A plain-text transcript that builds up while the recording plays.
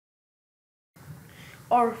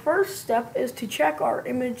Our first step is to check our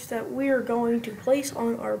image that we are going to place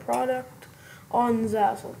on our product on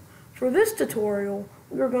Zazzle. For this tutorial,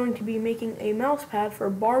 we are going to be making a mouse pad for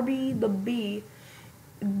Barbie the Bee.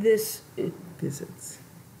 This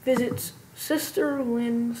visits Sister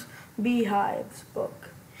Lynn's Beehives book.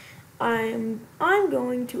 I'm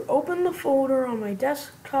going to open the folder on my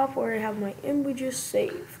desktop where I have my images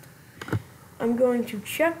saved. I'm going to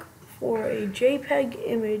check for a JPEG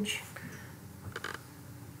image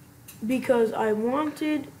because I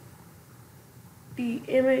wanted the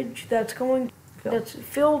image that's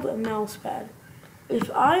filled a mouse pad. If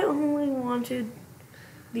I only wanted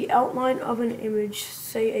the outline of an image,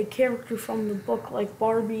 say a character from the book like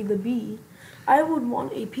Barbie the Bee, I would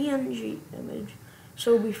want a PNG image.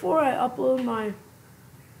 So before I upload my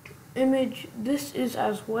image, this is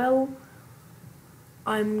as well,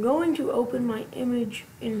 I'm going to open my image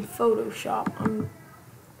in Photoshop.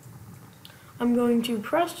 I'm going to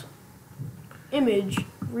press image,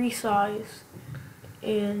 resize,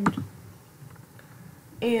 and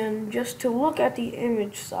just to look at the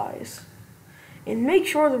image size. And make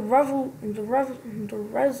sure the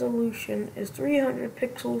resolution is 300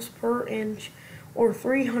 pixels per inch or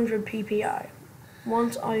 300 ppi.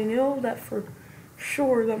 Once I know that for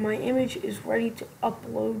sure that my image is ready to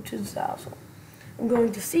upload to Zazzle, I'm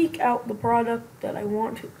going to seek out the product that I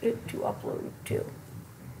want it to upload to.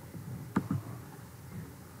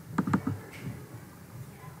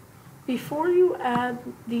 Before you add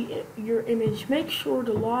your image, make sure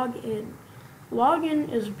to log in. Log in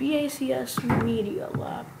as BACS Media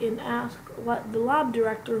Lab and ask the lab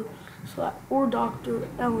director or Dr.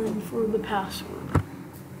 Ellen for the password.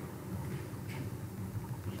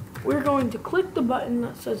 We're going to click the button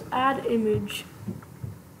that says Add Image.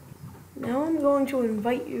 Now I'm going to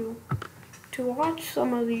invite you to watch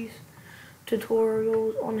some of these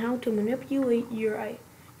tutorials on how to manipulate your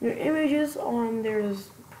images on their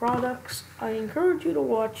products. I encourage you to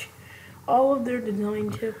watch all of their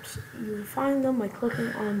design tips. You will find them by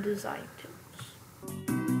clicking on Design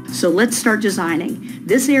Tips. So let's start designing.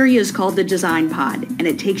 This area is called the Design Pod, and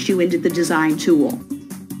it takes you into the Design tool.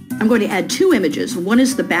 I'm going to add two images. One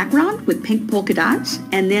is the background with pink polka dots,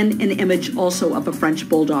 and then an image also of a French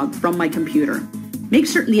bulldog from my computer. Make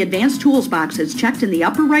certain the Advanced Tools box is checked in the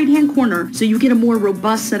upper right-hand corner so you get a more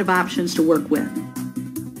robust set of options to work with.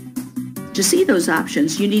 To see those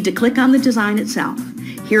options, you need to click on the design itself.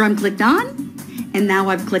 Here I'm clicked on, and now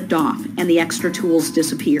I've clicked off, and the extra tools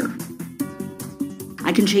disappear.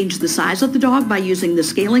 I can change the size of the dog by using the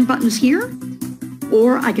scaling buttons here,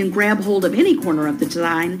 or I can grab hold of any corner of the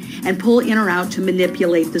design and pull in or out to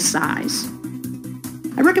manipulate the size.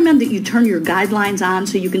 I recommend that you turn your guidelines on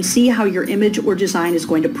so you can see how your image or design is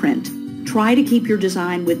going to print. Try to keep your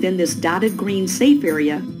design within this dotted green safe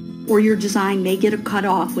area, or your design may get cut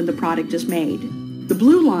off when the product is made. The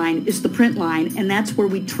blue line is the print line, and that's where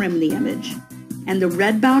we trim the image. And the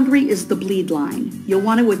red boundary is the bleed line. You'll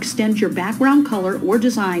want to extend your background color or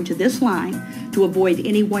design to this line to avoid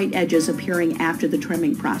any white edges appearing after the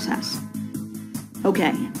trimming process.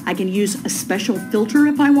 Okay, I can use a special filter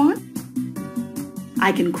if I want.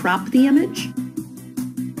 I can crop the image.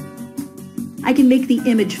 I can make the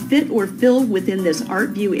image fit or fill within this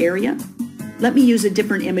art view area. Let me use a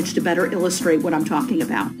different image to better illustrate what I'm talking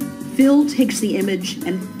about. Fill takes the image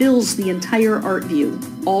and fills the entire art view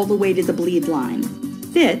all the way to the bleed line.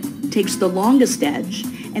 Fit takes the longest edge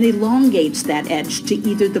and elongates that edge to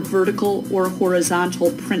either the vertical or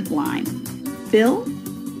horizontal print line. Fill,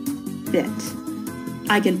 fit.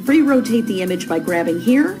 I can free rotate the image by grabbing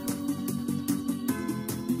here,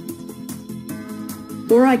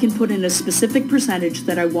 or I can put in a specific percentage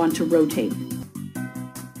that I want to rotate.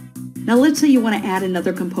 Now let's say you want to add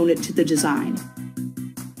another component to the design.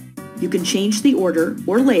 You can change the order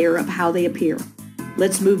or layer of how they appear.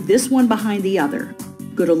 Let's move this one behind the other.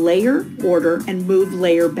 Go to Layer, Order, and move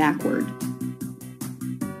layer backward.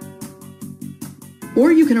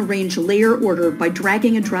 Or you can arrange layer order by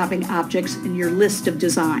dragging and dropping objects in your list of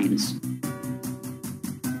designs.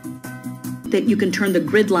 That you can turn the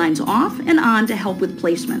grid lines off and on to help with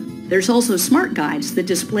placement. There's also smart guides that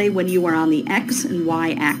display when you are on the X and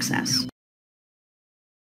Y axis.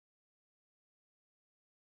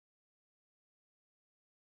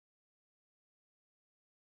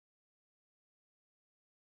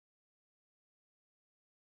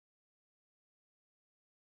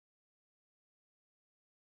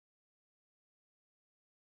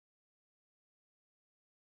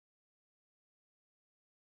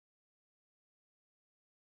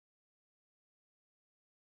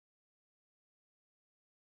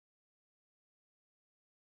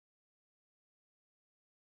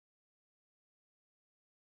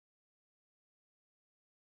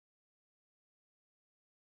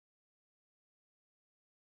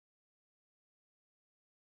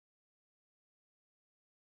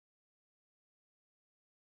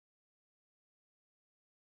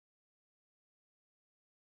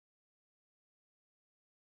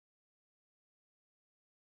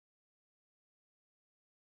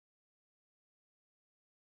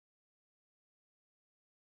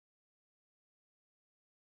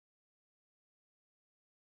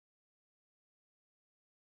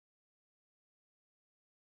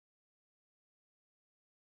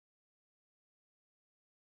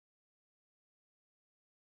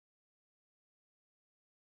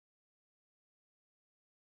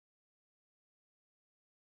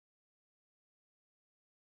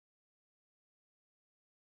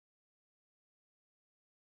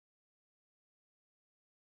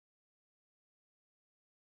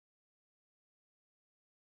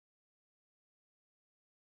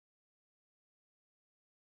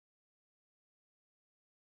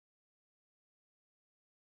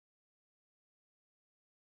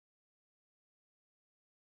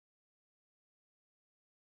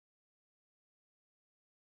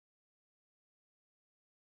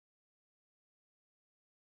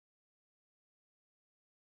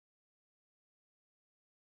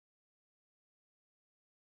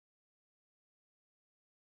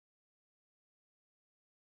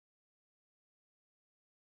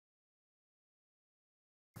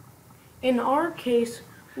 In our case,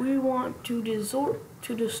 we want to distort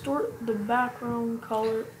the background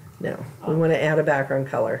color. No, we want to add a background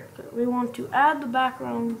color. We want to add the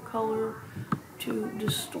background color to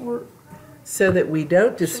distort. So that we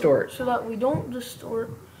don't distort. So that we don't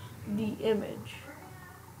distort the image.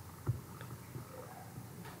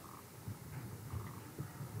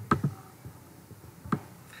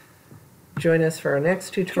 Join us for our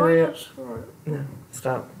next tutorial. Join us for No,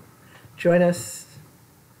 stop. Join us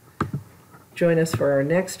for our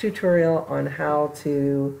next tutorial on how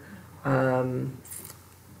to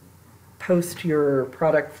post your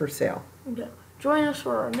product for sale. Okay. Join us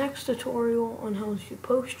for our next tutorial on how to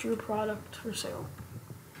post your product for sale.